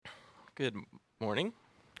Good morning.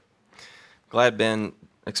 Glad Ben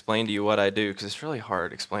explained to you what I do because it's really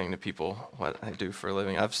hard explaining to people what I do for a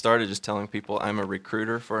living. I've started just telling people I'm a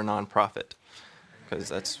recruiter for a nonprofit because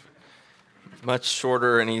that's much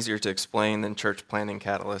shorter and easier to explain than church planting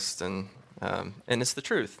catalyst, and it's the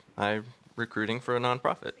truth. I'm recruiting for a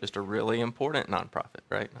nonprofit, just a really important nonprofit,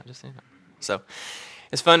 right? Not just so.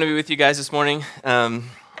 It's fun to be with you guys this morning.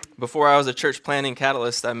 Before I was a church planting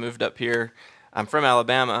catalyst, I moved up here. I'm from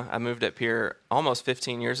Alabama. I moved up here almost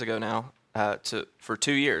 15 years ago now for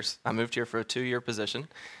 2 years. I moved here for a 2-year position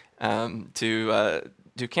to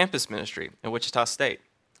do campus ministry at Wichita State.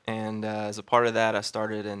 And as a part of that, I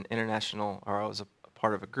started I was a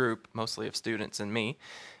part of a group, mostly of students and me,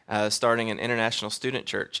 starting an international student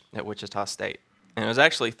church at Wichita State. And it was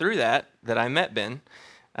actually through that I met Ben.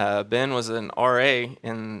 Ben was an RA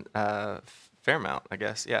in Fairmount, I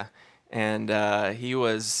guess, yeah. And he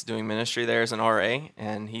was doing ministry there as an RA,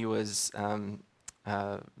 and he was doing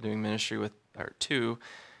ministry to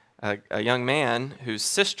a young man whose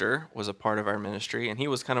sister was a part of our ministry, and he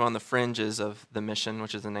was kind of on the fringes of the mission,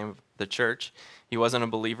 which is the name of the church. He wasn't a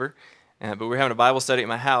believer, but we were having a Bible study at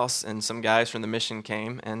my house, and some guys from the mission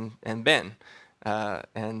came, and Ben.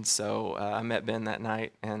 And so I met Ben that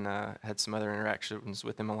night and had some other interactions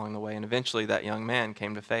with him along the way. And eventually that young man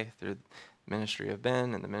came to faith through the ministry of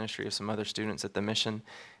Ben and the ministry of some other students at the mission.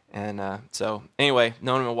 And so anyway,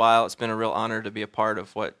 known him a while. It's been a real honor to be a part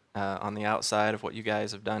of what, on the outside of what you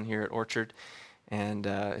guys have done here at Orchard. And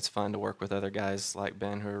it's fun to work with other guys like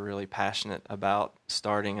Ben who are really passionate about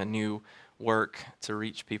starting a new work to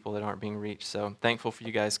reach people that aren't being reached. So I'm thankful for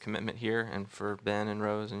you guys' commitment here and for Ben and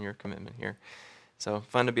Rose and your commitment here. So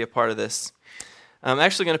fun to be a part of this. I'm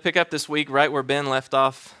actually going to pick up this week right where Ben left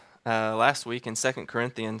off last week in 2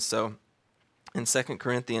 Corinthians. So in 2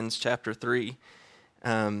 Corinthians chapter 3,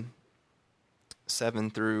 7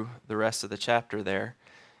 through the rest of the chapter there.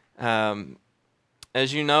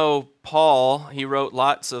 As you know, Paul, he wrote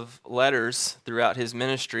lots of letters throughout his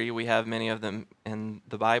ministry. We have many of them in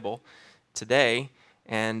the Bible today.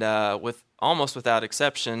 And almost without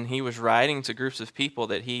exception, he was writing to groups of people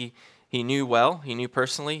that he knew well, he knew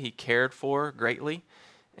personally, he cared for greatly.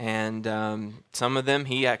 And some of them,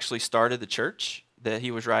 he actually started the church that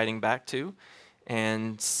he was writing back to.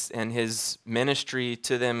 And his ministry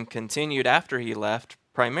to them continued after he left,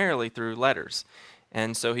 primarily through letters.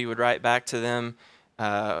 And so he would write back to them,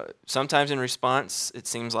 sometimes in response, it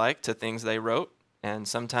seems like, to things they wrote, and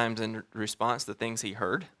sometimes in response to things he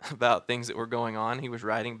heard about things that were going on. He was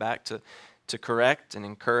writing back to correct and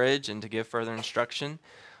encourage and to give further instruction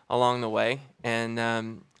along the way.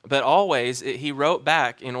 And but always he wrote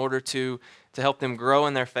back in order to help them grow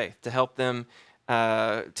in their faith, to help them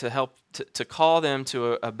to call them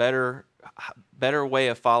to a better way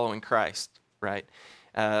of following Christ, right?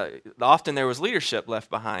 Often there was leadership left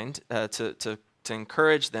behind to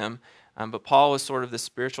encourage them, but Paul was sort of the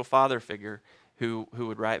spiritual father figure who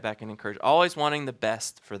would write back and encourage, always wanting the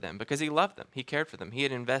best for them because he loved them, he cared for them, he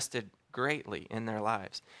had invested greatly in their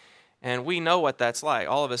lives. And we know what that's like.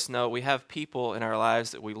 All of us know we have people in our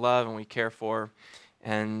lives that we love and we care for,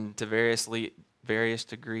 and to various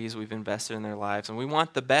degrees we've invested in their lives, and we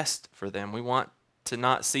want the best for them. We want to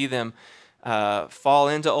not see them fall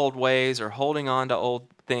into old ways or holding on to old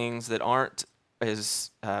things that aren't as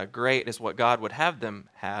great as what God would have them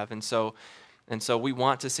have, and so we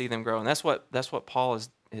want to see them grow, and that's what Paul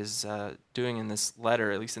is doing in this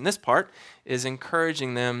letter, at least in this part, is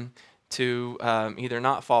encouraging them to either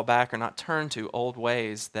not fall back or not turn to old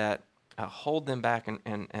ways that hold them back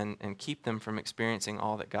and keep them from experiencing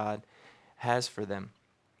all that God has for them.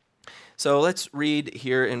 So let's read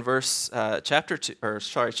here in chapter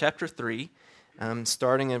 3,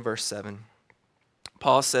 starting in verse 7.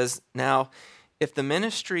 Paul says, "Now, if the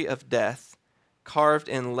ministry of death, carved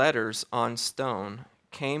in letters on stone,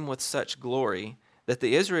 came with such glory that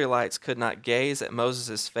the Israelites could not gaze at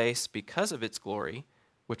Moses' face because of its glory,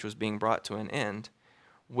 which was being brought to an end,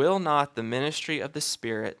 will not the ministry of the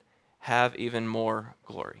Spirit have even more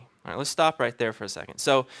glory?" All right, let's stop right there for a second.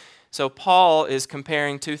 So Paul is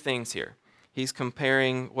comparing two things here. He's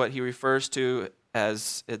comparing what he refers to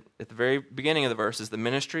as, at the very beginning of the verse, as the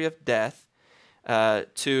ministry of death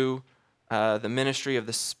to the ministry of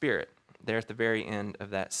the Spirit, there at the very end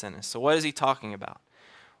of that sentence. So what is he talking about?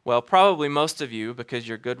 Well, probably most of you, because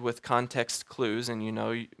you're good with context clues and you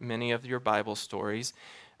know many of your Bible stories,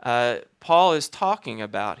 Paul is talking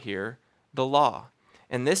about here the law.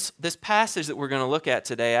 And this passage that we're going to look at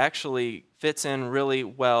today actually fits in really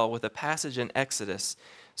well with a passage in Exodus.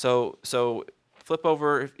 So flip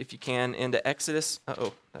over, if you can, into Exodus.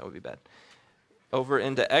 That would be bad. Over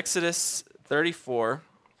into Exodus 34.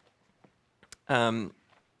 um,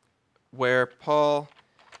 where Paul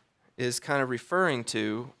is kind of referring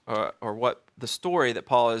to, or what the story that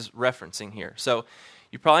Paul is referencing here. So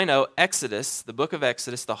you probably know Exodus, the book of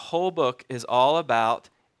Exodus, the whole book is all about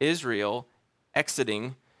Israel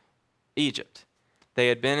exiting Egypt. They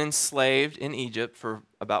had been enslaved in Egypt for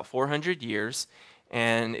about 400 years,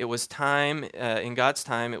 and it was time, in God's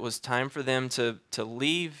time, it was time for them to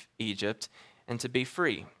leave Egypt and to be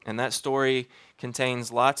free. And that story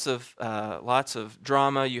contains lots of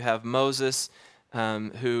drama. You have Moses,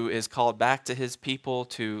 who is called back to his people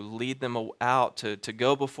to lead them out, to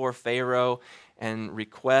go before Pharaoh and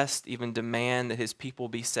request, even demand that his people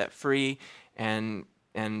be set free. And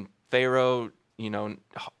Pharaoh,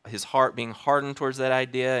 his heart being hardened towards that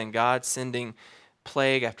idea, and God sending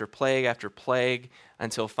plague after plague after plague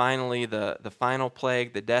until finally the final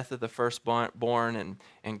plague, the death of the firstborn,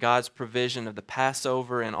 and God's provision of the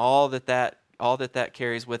Passover and all that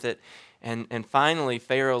carries with it. And finally,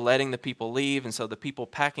 Pharaoh letting the people leave, and so the people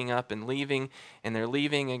packing up and leaving, and they're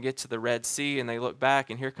leaving and get to the Red Sea, and they look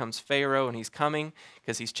back, and here comes Pharaoh, and he's coming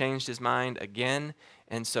because he's changed his mind again.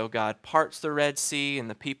 And so God parts the Red Sea,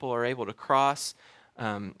 and the people are able to cross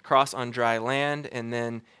on dry land, and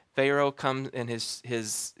then Pharaoh comes and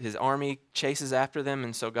his army chases after them,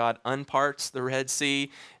 and so God unparts the Red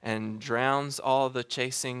Sea and drowns all of the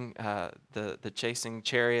chasing chasing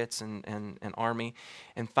chariots and army,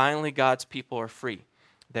 and finally God's people are free.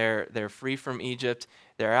 They're free from Egypt.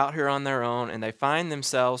 They're out here on their own, and they find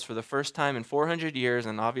themselves for the first time in 400 years,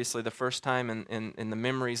 and obviously the first time in the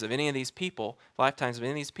memories of any of these people, lifetimes of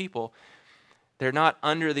any of these people. They're not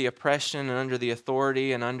under the oppression and under the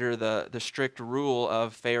authority and under the strict rule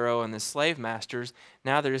of Pharaoh and the slave masters.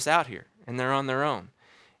 Now they're just out here, and they're on their own.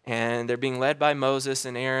 And they're being led by Moses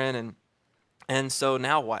and Aaron. And so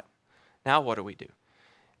now what? Now what do we do?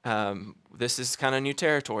 This is kind of new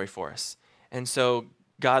territory for us. And so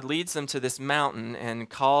God leads them to this mountain and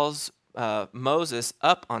calls Moses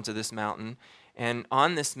up onto this mountain. And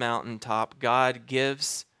on this mountaintop, God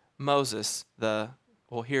gives Moses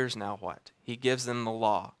here's now what? He gives them the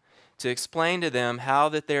law to explain to them how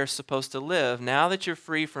that they're supposed to live. Now that you're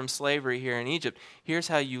free from slavery here in Egypt, here's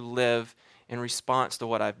how you live in response to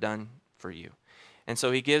what I've done for you. And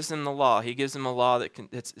so he gives them the law. He gives them a law that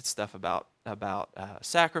it's stuff about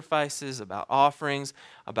sacrifices, about offerings,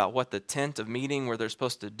 about what the tent of meeting where they're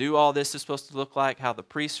supposed to do all this is supposed to look like, how the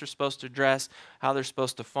priests are supposed to dress, how they're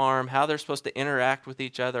supposed to farm, how they're supposed to interact with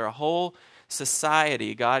each other. A whole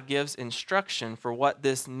society, God gives instruction for what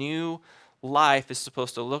this new life is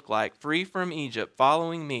supposed to look like. Free from Egypt,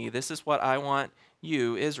 following me. This is what I want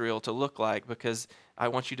you, Israel, to look like, because I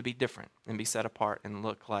want you to be different and be set apart and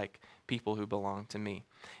look like people who belong to me.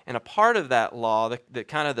 And a part of that law, the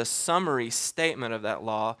kind of the summary statement of that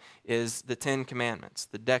law, is the Ten Commandments,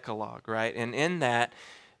 the Decalogue, right? And in that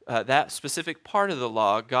specific part of the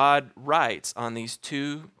law, God writes on these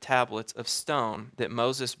 2 tablets of stone that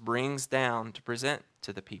Moses brings down to present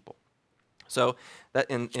to the people. So that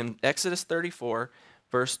in Exodus 34,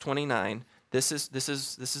 verse 29, this is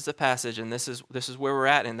the passage, and this is where we're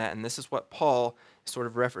at in that, and this is what Paul is sort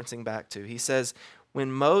of referencing back to. He says,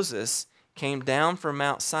 when Moses came down from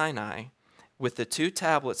Mount Sinai with the 2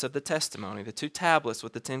 tablets of the testimony, the 2 tablets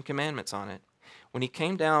with the 10 commandments on it, when he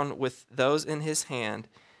came down with those in his hand,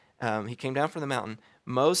 he came down from the mountain,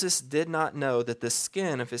 Moses did not know that the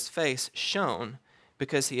skin of his face shone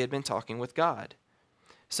because he had been talking with God.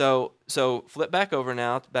 So flip back over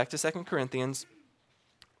now, back to 2 Corinthians,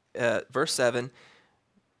 verse 7.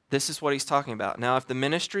 This is what he's talking about. Now, if the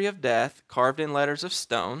ministry of death carved in letters of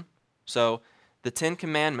stone, so the 10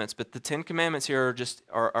 Commandments, but the 10 Commandments here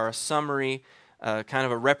are a summary, kind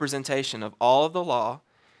of a representation of all of the law,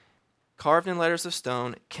 carved in letters of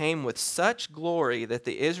stone, came with such glory that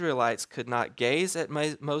the Israelites could not gaze at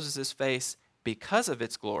Moses' face because of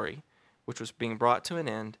its glory, which was being brought to an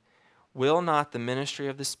end. Will not the ministry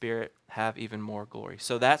of the Spirit have even more glory?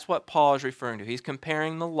 So that's what Paul is referring to. He's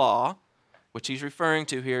comparing the law, which he's referring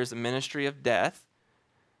to here as the ministry of death,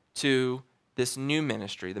 to this new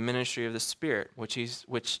ministry, the ministry of the Spirit, which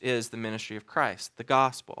is the ministry of Christ, the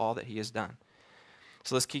gospel, all that he has done.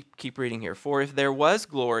 So let's keep reading here. For if there was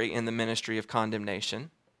glory in the ministry of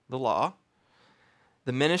condemnation, the law,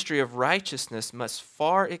 the ministry of righteousness must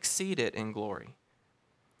far exceed it in glory.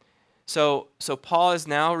 So Paul has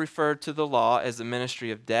now referred to the law as the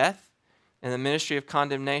ministry of death and the ministry of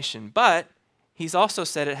condemnation, but he's also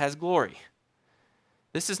said it has glory.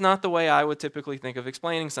 This is not the way I would typically think of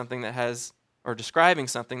explaining something that has, or describing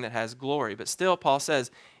something that has glory, but still Paul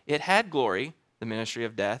says it had glory, the ministry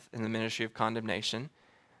of death and the ministry of condemnation,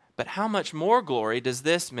 but how much more glory does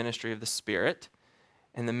this ministry of the Spirit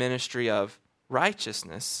and the ministry of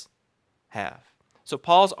righteousness have? So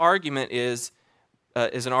Paul's argument is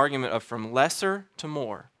an argument of from lesser to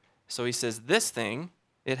more. So he says this thing,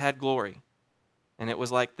 it had glory, and it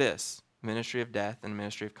was like this, ministry of death and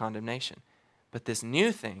ministry of condemnation. But this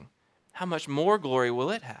new thing, how much more glory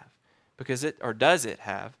will it have? Does it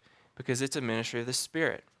have? Because it's a ministry of the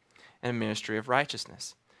Spirit and a ministry of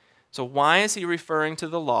righteousness. So why is he referring to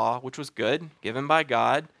the law, which was good, given by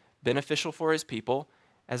God, beneficial for his people,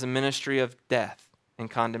 as a ministry of death and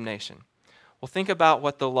condemnation? Well, think about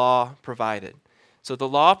what the law provided. So the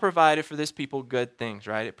law provided for this people good things,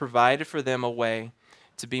 right? It provided for them a way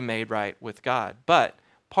to be made right with God. But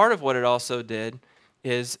part of what it also did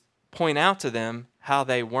is point out to them how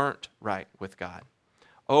they weren't right with God.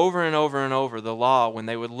 Over and over and over, the law, when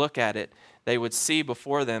they would look at it, they would see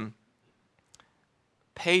before them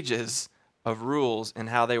pages of rules and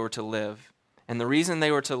how they were to live. And the reason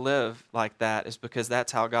they were to live like that is because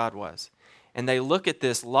that's how God was. And they look at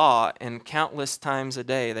this law, and countless times a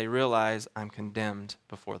day they realize, I'm condemned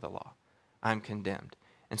before the law. I'm condemned.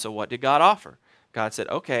 And so what did God offer? God said,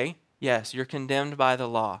 okay, yes, you're condemned by the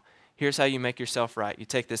law. Here's how you make yourself right. You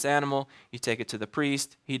take this animal, you take it to the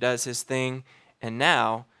priest, he does his thing, and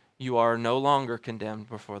now you are no longer condemned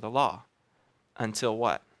before the law. Until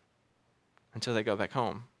what? Until they go back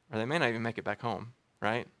home. Or they may not even make it back home,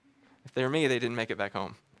 right? If they're me, they didn't make it back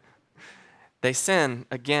home. They sin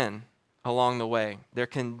again along the way. They're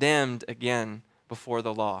condemned again before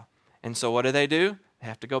the law. And so what do? They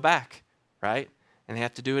have to go back, right? And they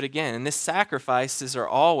have to do it again. And these sacrifices are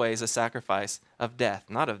always a sacrifice of death,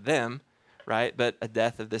 not of them, right? But a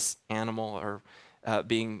death of this animal or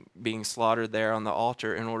being slaughtered there on the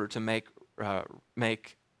altar in order to make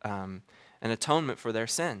an atonement for their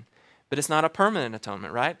sin. But it's not a permanent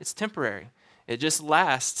atonement, right? It's temporary. It just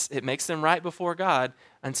lasts. It makes them right before God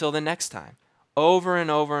until the next time. Over and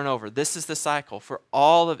over and over. This is the cycle for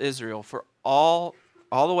all of Israel, for all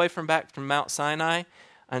the way from Mount Sinai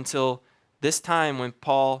until this time when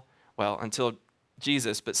until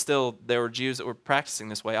Jesus, but still there were Jews that were practicing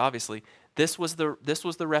this way, obviously. This was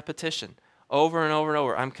the repetition. Over and over and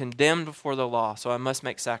over. I'm condemned before the law, so I must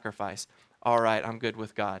make sacrifice. All right, I'm good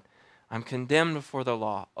with God. I'm condemned before the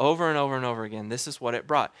law. Over and over and over again. This is what it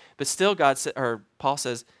brought. But still Paul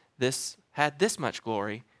says this had this much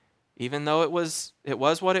glory. Even though it was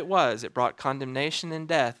what it was, it brought condemnation and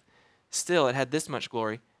death, still it had this much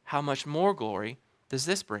glory. How much more glory does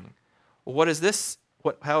this bring? Well,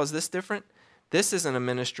 how is this different? This isn't a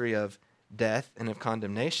ministry of death and of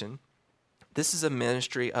condemnation. This is a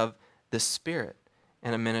ministry of the Spirit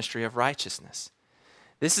and a ministry of righteousness.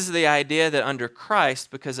 This is the idea that under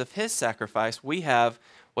Christ, because of his sacrifice, we have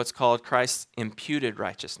what's called Christ's imputed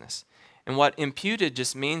righteousness. And what imputed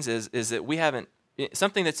just means is that we haven't,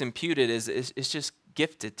 something that's imputed is just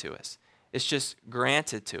gifted to us. It's just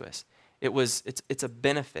granted to us. It's a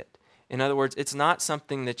benefit. In other words, it's not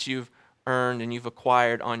something that you've earned and you've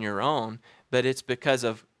acquired on your own, but it's because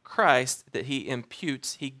of Christ that he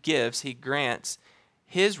imputes, he gives, he grants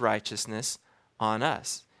his righteousness on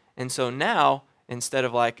us. And so now, instead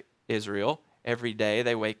of like Israel, every day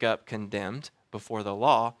they wake up condemned before the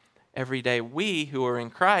law, every day we who are in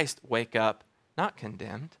Christ wake up not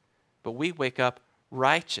condemned, but we wake up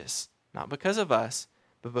righteous, not because of us,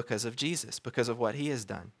 but because of Jesus, because of what he has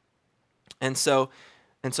done. And so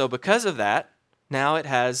because of that, now it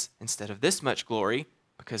has, instead of this much glory,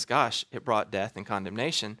 because gosh, it brought death and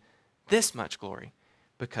condemnation, this much glory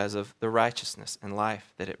because of the righteousness and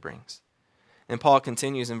life that it brings. And Paul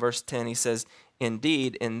continues in verse 10, he says,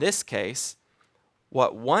 indeed, in this case,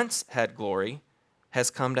 what once had glory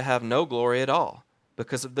has come to have no glory at all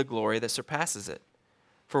because of the glory that surpasses it.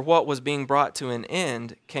 For what was being brought to an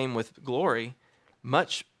end came with glory,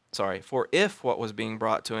 for if what was being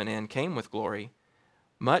brought to an end came with glory,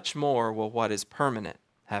 much more will what is permanent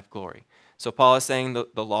have glory. So Paul is saying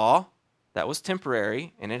the law, that was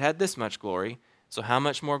temporary, and it had this much glory, so how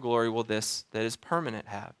much more glory will this that is permanent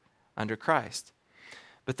have under Christ?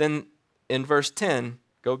 But then in verse 10,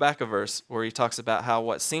 go back a verse where he talks about how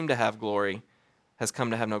what seemed to have glory has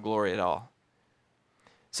come to have no glory at all.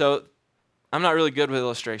 So I'm not really good with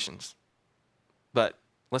illustrations, but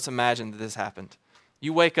let's imagine that this happened.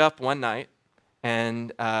 You wake up one night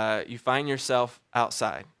and you find yourself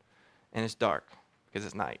outside and it's dark because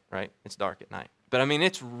it's night, right? It's dark at night. But I mean,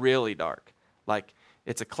 it's really dark. Like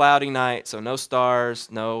it's a cloudy night, so no stars,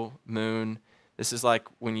 no moon. This is like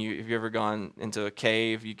if you've ever gone into a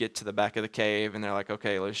cave, you get to the back of the cave and they're like,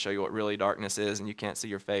 okay, let's show you what really darkness is, and you can't see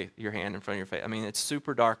your hand in front of your face. I mean, it's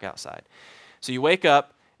super dark outside. So you wake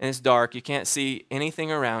up and it's dark. You can't see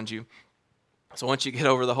anything around you. So once you get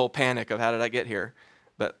over the whole panic of how did I get here,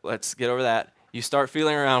 but let's get over that. You start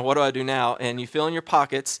feeling around, what do I do now? And you feel in your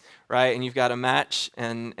pockets, right? And you've got a match,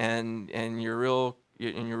 and you're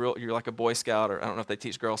like a Boy Scout, or I don't know if they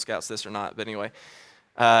teach Girl Scouts this or not, but anyway,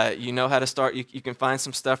 you know how to start. You can find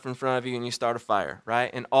some stuff in front of you, and you start a fire, right?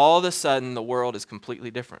 And all of a sudden, the world is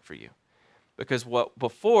completely different for you. Because what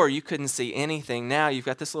before you couldn't see anything, now you've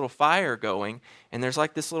got this little fire going, and there's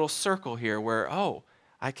like this little circle here where, oh,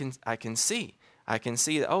 I can see. I can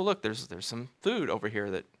see that, oh, look, there's some food over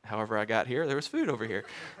here that however I got here, there was food over here,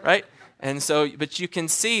 right? And so, but you can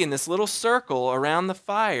see in this little circle around the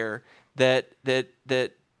fire that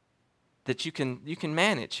you can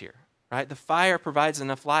manage here, right? The fire provides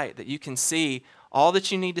enough light that you can see all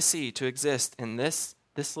that you need to see to exist in this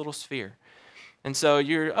little sphere. And so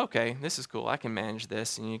you're, okay, this is cool. I can manage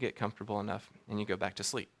this, and you get comfortable enough, and you go back to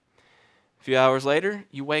sleep. A few hours later,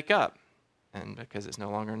 you wake up, and because it's no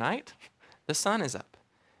longer night, the sun is up.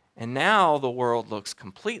 And now the world looks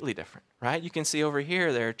completely different, right? You can see over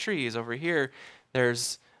here there are trees. Over here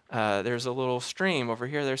there's a little stream. Over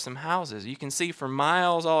here there's some houses. You can see for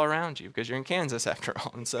miles all around you because you're in Kansas after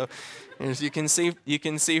all. And so you can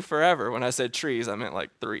see forever. When I said trees, I meant like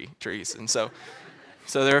 3 trees. And so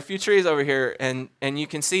there are a few trees over here, and you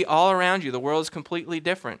can see all around you. The world is completely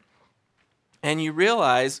different. And you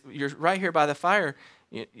realize you're right here by the fire.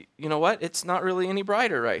 You know what? It's not really any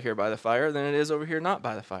brighter right here by the fire than it is over here not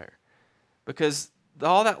by the fire. Because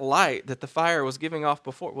all that light that the fire was giving off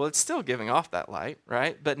before, well, it's still giving off that light,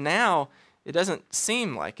 right? But now it doesn't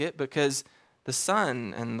seem like it because the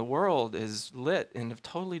sun and the world is lit in a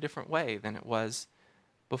totally different way than it was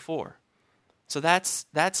before. So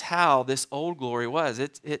that's how this old glory was.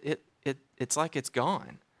 It's like it's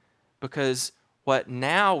gone. Because what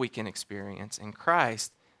now we can experience in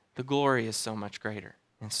Christ, the glory is so much greater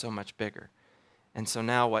and so much bigger. And so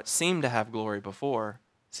now what seemed to have glory before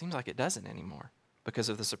seems like it doesn't anymore because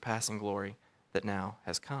of the surpassing glory that now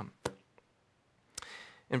has come.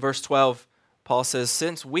 In verse 12, Paul says,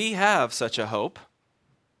 since we have such a hope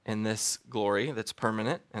in this glory that's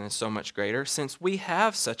permanent and is so much greater, since we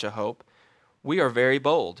have such a hope, we are very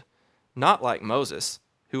bold, not like Moses,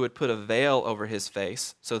 who would put a veil over his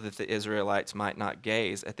face so that the Israelites might not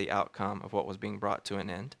gaze at the outcome of what was being brought to an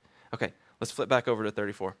end. Okay, let's flip back over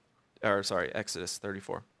to Exodus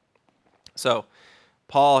 34. So,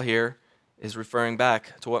 Paul here is referring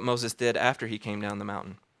back to what Moses did after he came down the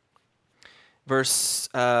mountain.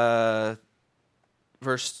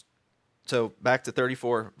 So back to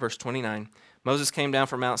 34, verse 29. Moses came down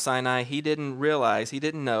from Mount Sinai. He didn't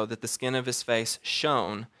know that the skin of his face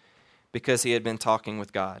shone because he had been talking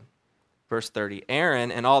with God. Verse 30,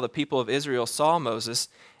 Aaron and all the people of Israel saw Moses,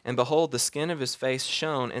 and behold, the skin of his face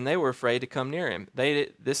shone, and they were afraid to come near him.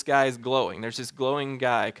 This guy is glowing. There's this glowing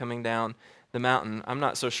guy coming down the mountain. I'm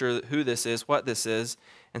not so sure who this is, what this is,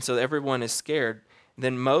 and so everyone is scared.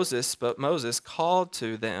 Then Moses called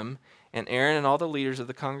to them, and Aaron and all the leaders of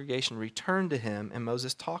the congregation returned to him, and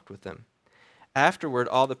Moses talked with them. Afterward,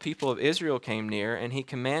 all the people of Israel came near, and he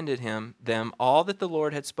commanded them all that the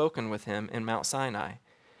Lord had spoken with him in Mount Sinai.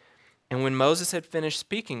 And when Moses had finished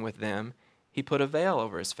speaking with them, he put a veil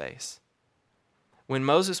over his face. When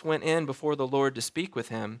Moses went in before the Lord to speak with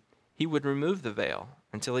him, he would remove the veil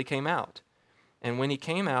until he came out. And when he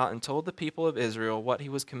came out and told the people of Israel what he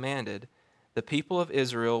was commanded, the people of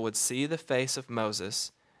Israel would see the face of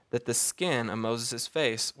Moses, that the skin of Moses'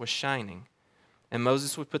 face was shining. And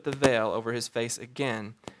Moses would put the veil over his face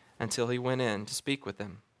again until he went in to speak with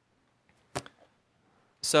them.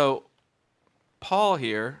 So, Paul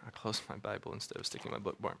here, I closed my Bible instead of sticking my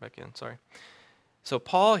bookmark back in, sorry. So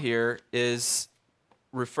Paul here is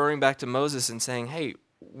referring back to Moses and saying, hey,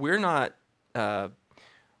 we're not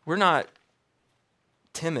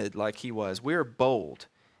timid like he was. We're bold.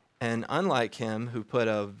 And unlike him, who put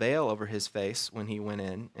a veil over his face when he went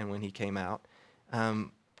in and when he came out,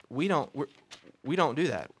 we don't do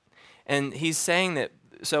that. And he's saying that,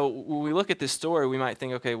 so when we look at this story, we might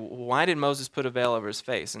think, okay, why did Moses put a veil over his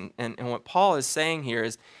face? And what Paul is saying here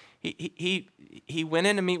is he went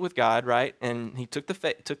in to meet with God, right? And he took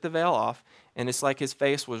the veil off, and it's like his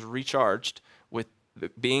face was recharged with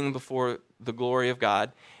being before the glory of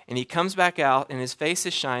God. And he comes back out, and his face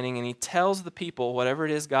is shining, and he tells the people whatever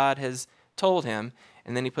it is God has told him,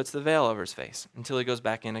 and then he puts the veil over his face until he goes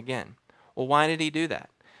back in again. Well, why did he do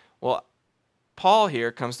that? Well, Paul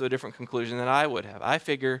here comes to a different conclusion than I would have. I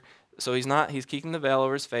figure, so he's keeping the veil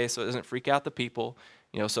over his face so it doesn't freak out the people,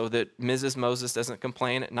 so that Mrs. Moses doesn't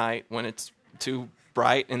complain at night when it's too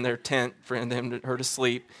bright in their tent for her to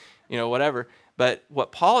sleep, whatever. But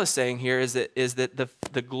what Paul is saying here is that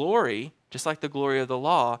the glory, just like the glory of the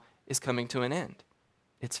law, is coming to an end.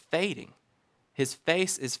 It's fading. His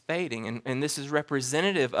face is fading, and this is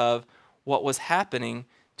representative of what was happening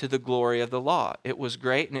to the glory of the law. It was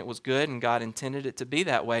great and it was good, and God intended it to be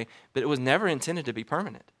that way, but it was never intended to be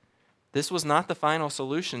permanent. This was not the final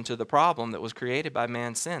solution to the problem that was created by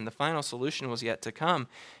man's sin. The final solution was yet to come.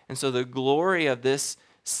 And so the glory of this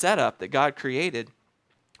setup that God created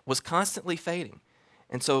was constantly fading.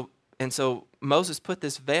 And so Moses put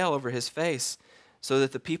this veil over his face so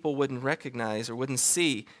that the people wouldn't recognize or wouldn't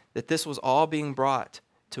see that this was all being brought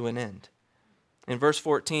to an end. In verse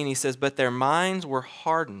 14, he says, "But their minds were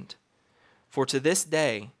hardened, for to this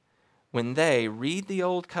day, when they read the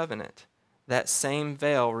old covenant, that same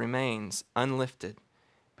veil remains unlifted,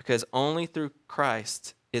 because only through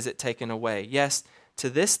Christ is it taken away. Yes, to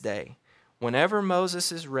this day, whenever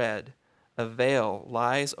Moses is read, a veil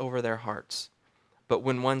lies over their hearts. But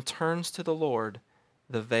when one turns to the Lord,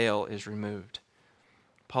 the veil is removed."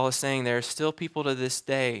 Paul is saying there are still people to this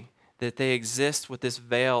day that they exist with this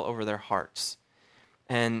veil over their hearts.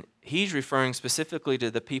 And he's referring specifically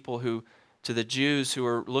to the Jews who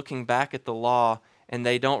are looking back at the law, and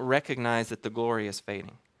they don't recognize that the glory is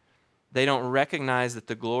fading. They don't recognize that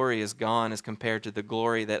the glory is gone as compared to the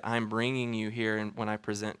glory that I'm bringing you here when I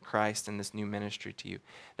present Christ and this new ministry to you.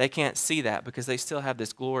 They can't see that because they still have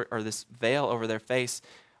this glory or this veil over their face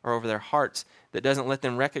or over their hearts that doesn't let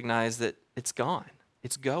them recognize that it's gone.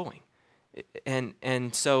 It's going.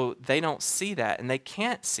 And so they don't see that, and they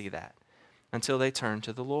can't see that until they turn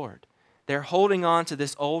to the Lord. They're holding on to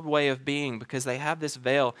this old way of being because they have this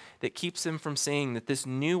veil that keeps them from seeing that this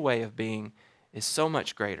new way of being is so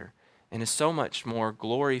much greater and is so much more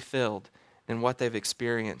glory-filled than what they've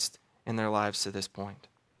experienced in their lives to this point.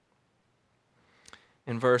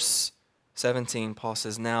 In verse 17, Paul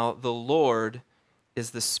says, "Now the Lord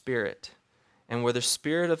is the Spirit, and where the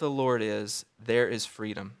Spirit of the Lord is, there is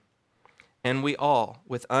freedom. And we all,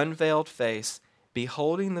 with unveiled face,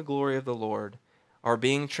 beholding the glory of the Lord, are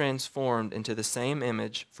being transformed into the same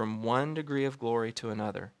image from one degree of glory to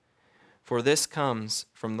another. For this comes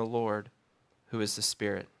from the Lord, who is the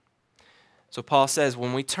Spirit." So Paul says,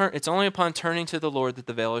 when we turn, it's only upon turning to the Lord that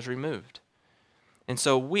the veil is removed. And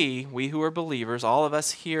so we who are believers, all of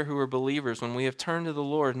us here who are believers, when we have turned to the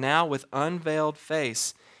Lord, now with unveiled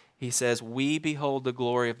face, he says, we behold the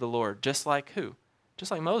glory of the Lord. Just like who?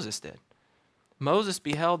 Just like Moses did. Moses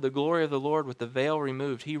beheld the glory of the Lord with the veil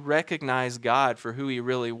removed. He recognized God for who he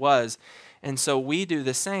really was. And so we do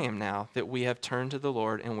the same now that we have turned to the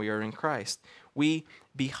Lord and we are in Christ. We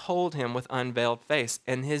behold him with unveiled face,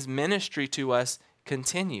 and his ministry to us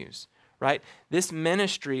continues, right? This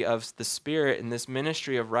ministry of the Spirit and this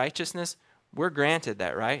ministry of righteousness, we're granted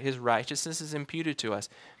that, right? His righteousness is imputed to us.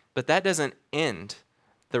 But that doesn't end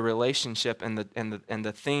the relationship and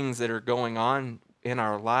the things that are going on in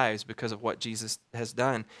our lives because of what Jesus has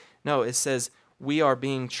done. No, it says we are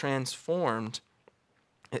being transformed.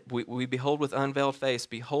 We behold with unveiled face,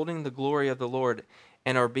 beholding the glory of the Lord,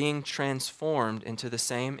 and are being transformed into the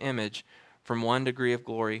same image from one degree of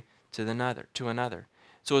glory to another.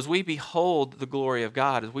 So as we behold the glory of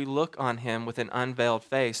God, as we look on him with an unveiled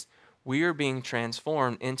face, we are being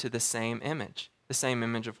transformed into the same image. The same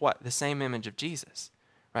image of what? The same image of Jesus,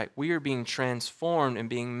 right? We are being transformed and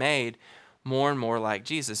being made more and more like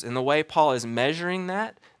Jesus. And the way Paul is measuring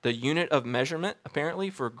that, the unit of measurement apparently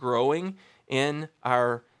for growing in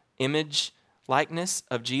our image likeness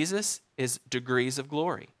of Jesus is degrees of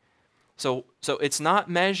glory. So it's not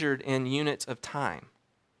measured in units of time.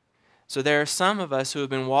 So there are some of us who have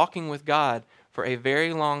been walking with God for a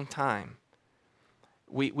very long time.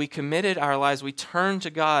 We committed our lives, we turned to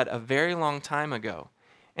God a very long time ago.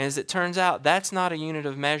 And as it turns out, that's not a unit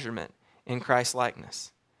of measurement in Christ's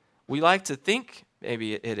likeness. We like to think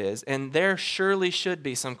maybe it is, and there surely should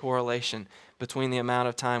be some correlation between the amount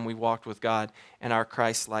of time we walked with God and our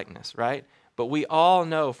Christ likeness, right? But we all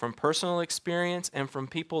know from personal experience and from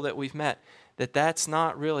people that we've met that that's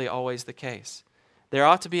not really always the case. There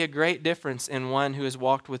ought to be a great difference in one who has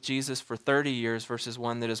walked with Jesus for 30 years versus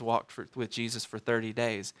one that has walked with Jesus for 30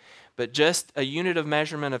 days. But just a unit of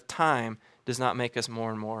measurement of time does not make us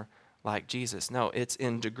more and more like Jesus. No, it's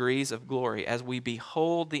in degrees of glory. As we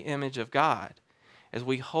behold the image of God, as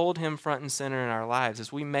we hold him front and center in our lives,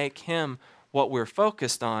 as we make him what we're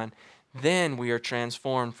focused on, then we are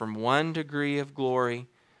transformed from one degree of glory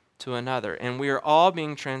to another. And we are all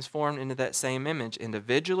being transformed into that same image.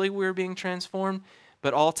 Individually, we're being transformed,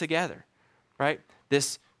 but all together, right?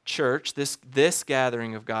 This church, this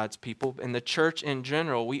gathering of God's people, and the church in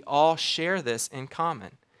general, we all share this in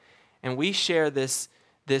common. And we share this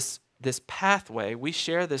pathway, we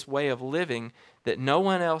share this way of living that no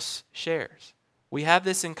one else shares, We have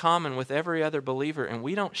this in common with every other believer, and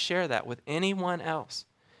we don't share that with anyone else.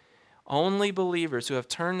 Only believers who have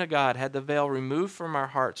turned to God, had the veil removed from our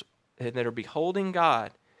hearts, and that are beholding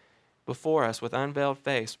God before us with unveiled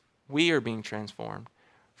face, we are being transformed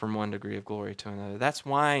from one degree of glory to another. That's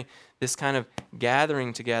why this kind of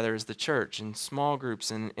gathering together as the church and small groups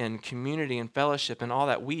and community and fellowship and all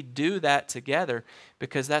that, we do that together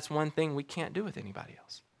because that's one thing we can't do with anybody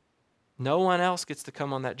else. No one else gets to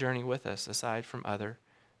come on that journey with us aside from other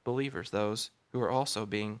believers, those who are also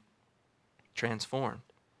being transformed.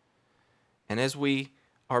 And as we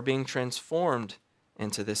are being transformed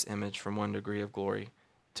into this image from one degree of glory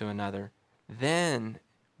to another, then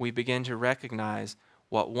we begin to recognize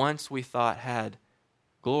what once we thought had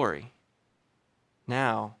glory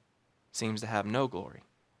now seems to have no glory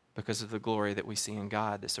because of the glory that we see in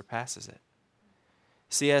God that surpasses it.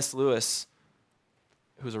 C.S. Lewis,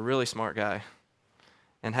 who's a really smart guy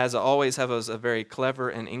and always has a very clever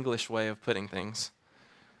and English way of putting things,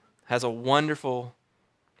 has a wonderful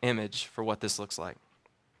image for what this looks like.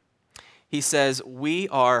 He says, "We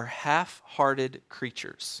are half-hearted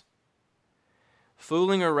creatures,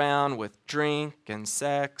 fooling around with drink and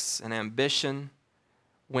sex and ambition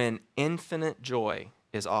when infinite joy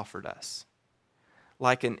is offered us.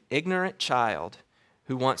 Like an ignorant child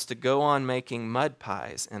who wants to go on making mud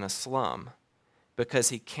pies in a slum because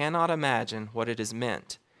he cannot imagine what it is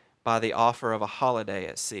meant by the offer of a holiday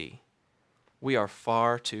at sea. We are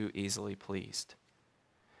far too easily pleased.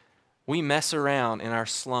 We mess around in our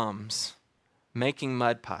slums making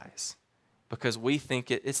mud pies because we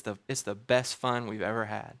think it's the best fun we've ever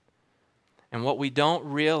had. And what we don't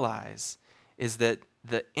realize is that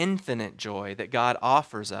the infinite joy that God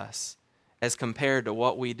offers us as compared to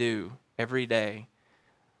what we do every day,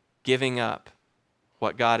 giving up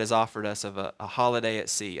what God has offered us of a holiday at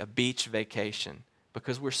sea, a beach vacation,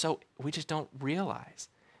 because we just don't realize,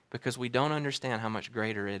 because we don't understand how much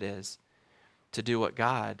greater it is to do what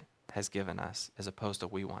God has given us as opposed to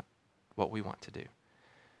what we want to do.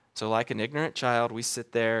 So like an ignorant child, we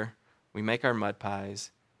sit there, we make our mud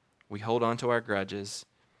pies, we hold on to our grudges,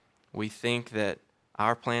 we think that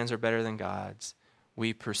our plans are better than God's,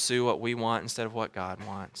 we pursue what we want instead of what God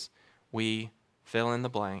wants, we fill in the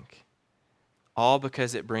blank, all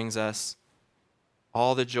because it brings us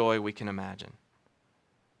all the joy we can imagine.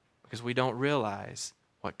 Because we don't realize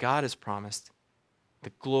what God has promised,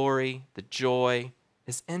 the glory, the joy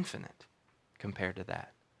is infinite compared to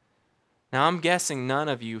that. Now, I'm guessing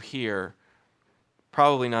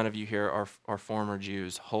probably none of you here are former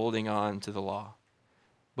Jews holding on to the law.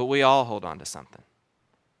 But we all hold on to something.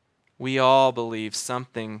 We all believe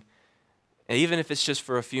something, even if it's just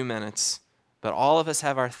for a few minutes, but all of us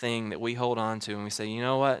have our thing that we hold on to and we say, you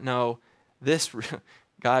know what? No,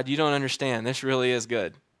 God, you don't understand. This really is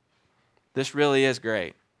good. This really is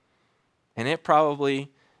great. And it probably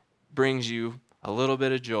brings you a little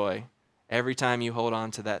bit of joy every time you hold on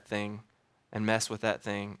to that thing and mess with that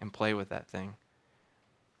thing and play with that thing.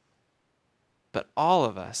 But all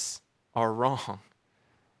of us are wrong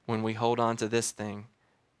when we hold on to this thing,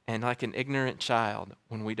 and like an ignorant child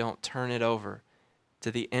when we don't turn it over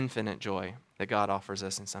to the infinite joy that God offers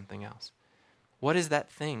us in something else. What is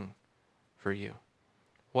that thing for you?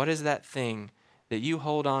 What is that thing that you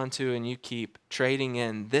hold on to and you keep trading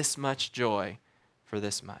in this much joy for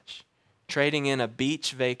this much? Trading in a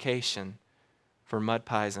beach vacation for mud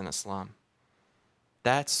pies in a slum.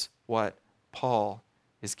 That's what Paul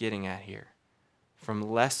is getting at here. From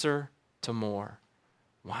lesser to more.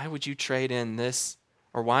 Why would you trade in this,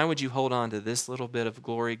 or why would you hold on to this little bit of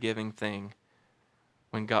glory-giving thing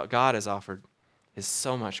when God has offered is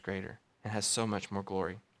so much greater and has so much more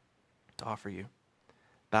glory to offer you?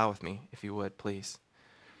 Bow with me, if you would, please.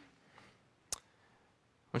 I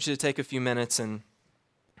want you to take a few minutes and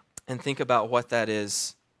think about what that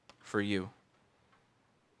is for you.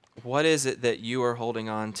 What is it that you are holding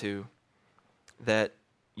on to that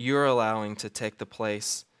you're allowing to take the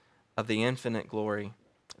place of the infinite glory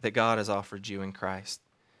that God has offered you in Christ?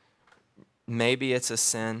 Maybe it's a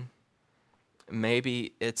sin.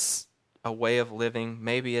 Maybe it's a way of living.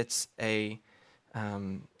 Maybe it's a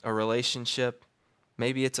relationship.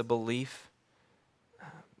 Maybe it's a belief.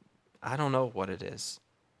 I don't know what it is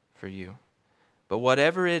for you. But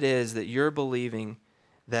whatever it is that you're believing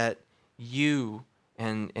that you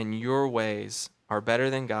and your ways are better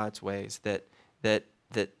than God's ways, that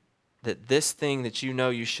this thing that you know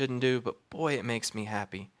you shouldn't do, but boy, it makes me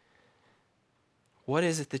happy. What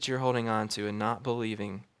is it that you're holding on to and not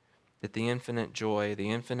believing that the infinite joy, the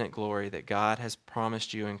infinite glory that God has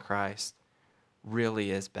promised you in Christ really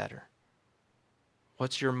is better?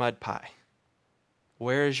 What's your mud pie?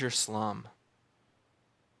 Where is your slum?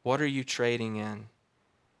 What are you trading in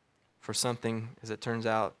for something, as it turns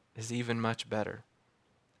out, is even much better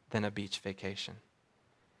than a beach vacation?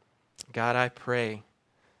 God, I pray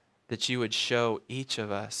that you would show each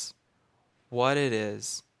of us what it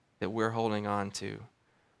is that we're holding on to.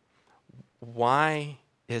 Why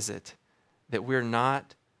is it that we're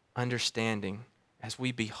not understanding as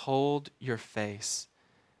we behold your face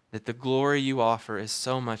that the glory you offer is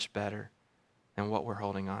so much better than what we're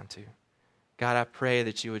holding on to? God, I pray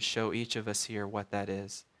that you would show each of us here what that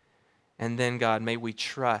is. And then, God, may we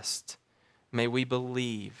trust, may we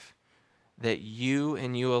believe that you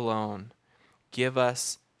and you alone give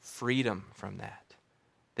us freedom from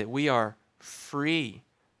that we are free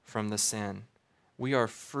from the sin. We are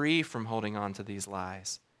free from holding on to these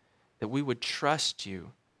lies, that we would trust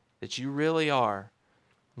you, that you really are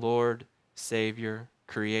Lord, Savior,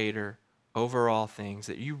 Creator, over all things,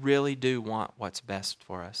 that you really do want what's best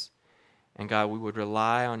for us. And God, we would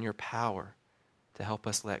rely on your power to help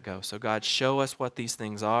us let go. So God, show us what these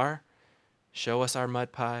things are. Show us our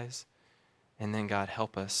mud pies. And then God,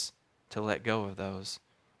 help us to let go of those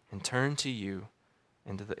and turn to you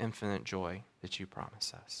and to the infinite joy that you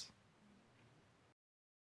promise us.